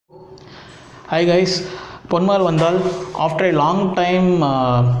Hi guys, பொன்மால் வந்தால் after a long time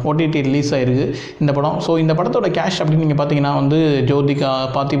OTT release ஆகிருக்கு இந்த படம். ஸோ இந்த படத்தோட கேஷ் அப்படின்னு நீங்கள் பார்த்தீங்கன்னா வந்து ஜோதிகா,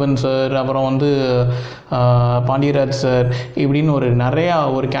 பார்த்திபன் சார், அப்புறம் வந்து பாண்டியராஜ் சார், இப்படின்னு நிறையா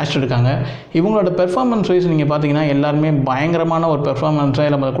கேஸ்ட் இருக்காங்க. இவங்களோட பெர்ஃபார்மன்ஸ் வைஸ் நீங்கள் பார்த்தீங்கன்னா எல்லாருமே பயங்கரமான ஒரு பெர்ஃபார்மன்ஸாக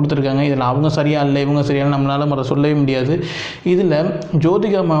இதில் நம்ம கொடுத்துருக்காங்க. இதில் அவங்க சரியாக இல்லை, இவங்க சரியாக நம்மளால் அதை சொல்லவே முடியாது. இதில்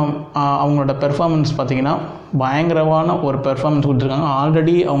ஜோதிகா அவங்களோட பெர்ஃபார்மன்ஸ் பார்த்தீங்கன்னா பயங்கரமான ஒரு பெர்ஃபார்மன்ஸ் கொடுத்துருக்காங்க.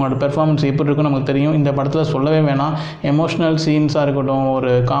 ஆல்ரெடி அவங்களோட பெர்ஃபார்மன்ஸ் எப்படி இருக்குன்னு நமக்கு தெரியும். இந்த படத்தில் சொல்லவே வேணாம். எமோஷ்னல் சீன்ஸாக இருக்கட்டும்,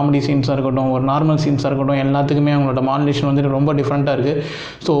 ஒரு காமெடி சீன்ஸாக இருக்கட்டும், ஒரு நார்மல் சீன்ஸாக இருக்கட்டும், எல்லாத்துக்குமே அவங்களோட மாடுலேஷன் வந்துட்டு ரொம்ப டிஃப்ரெண்ட்டாக இருக்குது.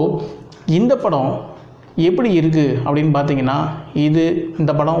 ஸோ இந்த படம் எப்படி இருக்குது அப்படின்னு பார்த்தீங்கன்னா,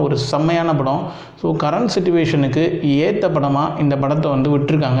 இந்த படம் ஒரு செம்மையான படம். ஸோ கரண்ட் சிச்சுவேஷனுக்கு ஏற்ற படமாக இந்த படத்தை வந்து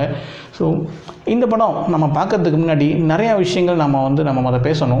விட்டுருக்காங்க. ஸோ இந்த படம் நம்ம பார்க்கறதுக்கு முன்னாடி நிறையா விஷயங்கள் நம்ம அதை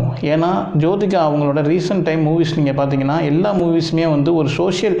பேசணும். ஏன்னா ஜோதிகா அவங்களோட ரீசெண்ட் டைம் மூவிஸ் நீங்கள் பார்த்தீங்கன்னா எல்லா மூவிஸுமே வந்து ஒரு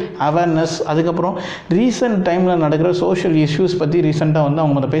சோஷியல் அவேர்னஸ், அதுக்கப்புறம் ரீசெண்ட் டைமில் நடக்கிற சோஷியல் இஷ்யூஸ் பற்றி ரீசெண்டாக வந்து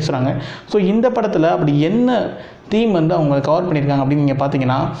அவங்க அதை பேசுகிறாங்க. ஸோ இந்த படத்தில் அப்படி என்ன தீம் வந்து அவங்க கவர் பண்ணியிருக்காங்க அப்படின்னு நீங்கள்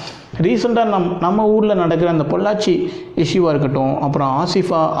பார்த்தீங்கன்னா, ரீசெண்டாக நம்ம ஊரில் நடக்கிற அந்த பொள்ளாச்சி இஷ்யூவாக இருக்கட்டும், அப்புறம்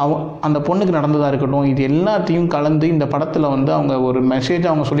ஆசிஃபா அந்த பொண்ணுக்கு நடந்ததாக இருக்கட்டும், இது எல்லாத்தையும் கலந்து இந்த படத்தில் வந்து அவங்க ஒரு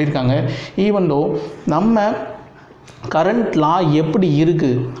மெசேஜ் அவங்க சொல்லியிருக்காங்க. ஈவன் தோ நம்ம கரண்ட் லா எப்படி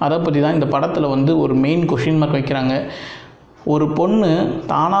இருக்குது அதை பற்றி தான் இந்த படத்தில் வந்து ஒரு மெயின் கொஷின் மார்க் வைக்கிறாங்க. ஒரு பொண்ணு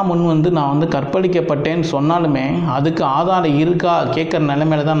தானாக முன் வந்து நான் வந்து கற்பழிக்கப்பட்டேன்னு சொன்னாலுமே அதுக்கு ஆதாரம் இருக்கா கேட்குற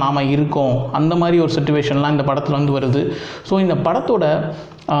நிலைமையில தான் நாம் இருக்கோம். அந்த மாதிரி ஒரு சிச்சுவேஷன்லாம் இந்த படத்தில் வந்து வருது. ஸோ இந்த படத்தோட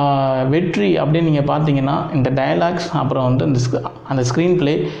வெற்றி அப்படின்னு நீங்கள் பார்த்தீங்கன்னா இந்த டயலாக்ஸ், அப்புறம் வந்து அந்த ஸ்க்ரீன்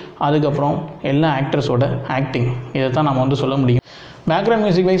ப்ளே, அதுக்கப்புறம் எல்லா ஆக்டர்ஸோட ஆக்டிங், இதை தான் நம்ம வந்து சொல்ல முடியும். பேக்ரவுண்ட்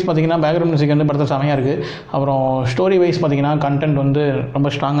மியூசிக் வைஸ் பார்த்திங்கன்னா பேக்ரவுண்ட் மியூசிக் வந்து படத்தில் செமையாக இருக்குது. அப்புறம் ஸ்டோரி வைஸ் பார்த்திங்கன்னா கண்டென்ட் வந்து ரொம்ப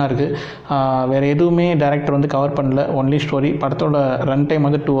ஸ்ட்ராங்காக இருக்குது. வேறு எதுவுமே டேரக்டர் வந்து கவர் பண்ணல, ஒன்லி ஸ்டோரி. படத்தோட ரன் டைம்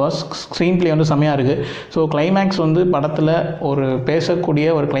வந்து 2 hours. ஸ்க்ரீன் ப்ளே வந்து செமையாக இருக்குது. ஸோ கிளைமேக்ஸ் வந்து படத்தில் ஒரு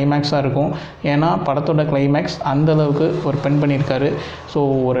பேசக்கூடிய ஒரு கிளைமேக்ஸாக இருக்கும். ஏன்னா படத்தோட கிளைமேக்ஸ் அந்தளவுக்கு ஒரு பென் பண்ணியிருக்காரு. ஸோ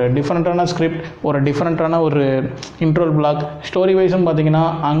ஒரு டிஃப்ரெண்ட்டான ஸ்கிரிப்ட், ஒரு டிஃப்ரெண்ட்டான ஒரு இன்ட்ரோல் பிளாக். ஸ்டோரி வைஸும் பார்த்திங்கன்னா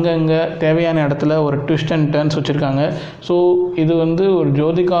அங்கங்கே தேவையான இடத்துல ஒரு ட்விஸ்ட் அண்ட் டர்ன்ஸ் வச்சுருக்காங்க. ஸோ இது வந்து ஒரு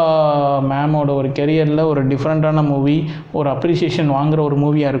ஜோதிகா மேமோட ஒரு கெரியரில் ஒரு டிஃப்ரெண்ட்டான மூவி, ஒரு அப்ரிசியேஷன் வாங்குகிற ஒரு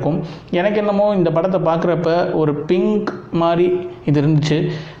மூவியாக இருக்கும். எனக்கு என்னமோ இந்த படத்தை பார்க்குறப்ப ஒரு பிங்க் மாதிரி இது இருந்துச்சு.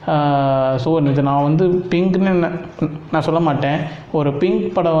 ஸோ இது நான் வந்து பிங்க்னு நான் சொல்ல மாட்டேன். ஒரு பிங்க்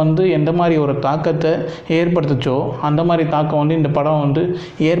படம் வந்து எந்த மாதிரி ஒரு தாக்கத்தை ஏற்படுத்துச்சோ அந்த மாதிரி தாக்கம் வந்து இந்த படம் வந்து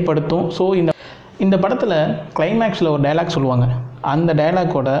ஏற்படுத்தும். ஸோ இந்த படத்தில் கிளைமேக்ஸில் ஒரு டைலாக் சொல்லுவாங்க. அந்த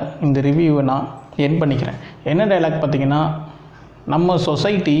டைலாக்கோட இந்த ரிவ்யூவை நான் என் பண்ணிக்கிறேன். என்ன டைலாக் பார்த்திங்கன்னா, நம்ம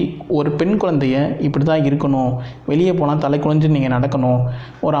சொசைட்டி ஒரு பெண் குழந்தைய இப்படி தான் இருக்கணும், வெளியே போனால் தலை குனிஞ்சு நீங்கள் நடக்கணும்,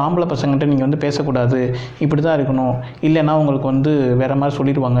 ஒரு ஆம்பளை பசங்கள்கிட்ட நீங்கள் வந்து பேசக்கூடாது, இப்படி தான் இருக்கணும், இல்லைன்னா உங்களுக்கு வந்து வேறு மாதிரி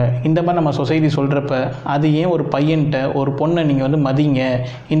சொல்லிடுவாங்க. இந்த மாதிரி நம்ம சொசைட்டி சொல்கிறப்ப அது ஏன் ஒரு பையன்கிட்ட ஒரு பொண்ணை நீங்கள் வந்து மதிங்க,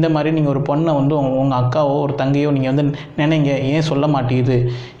 இந்த மாதிரி நீங்கள் ஒரு பொண்ணை வந்து உங்கள் அக்காவோ ஒரு தங்கையோ நீங்கள் வந்து நினைங்க, ஏன் சொல்ல மாட்டேங்குது.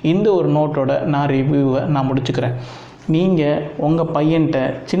 இந்த ஒரு நோட்டோட நான் ரிவ்யூவை நான் முடிச்சுக்கிறேன். நீங்கள் உங்கள் பையன்கிட்ட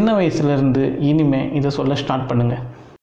சின்ன வயசுலேருந்து இனிமேல் இதை சொல்ல ஸ்டார்ட் பண்ணுங்கள்.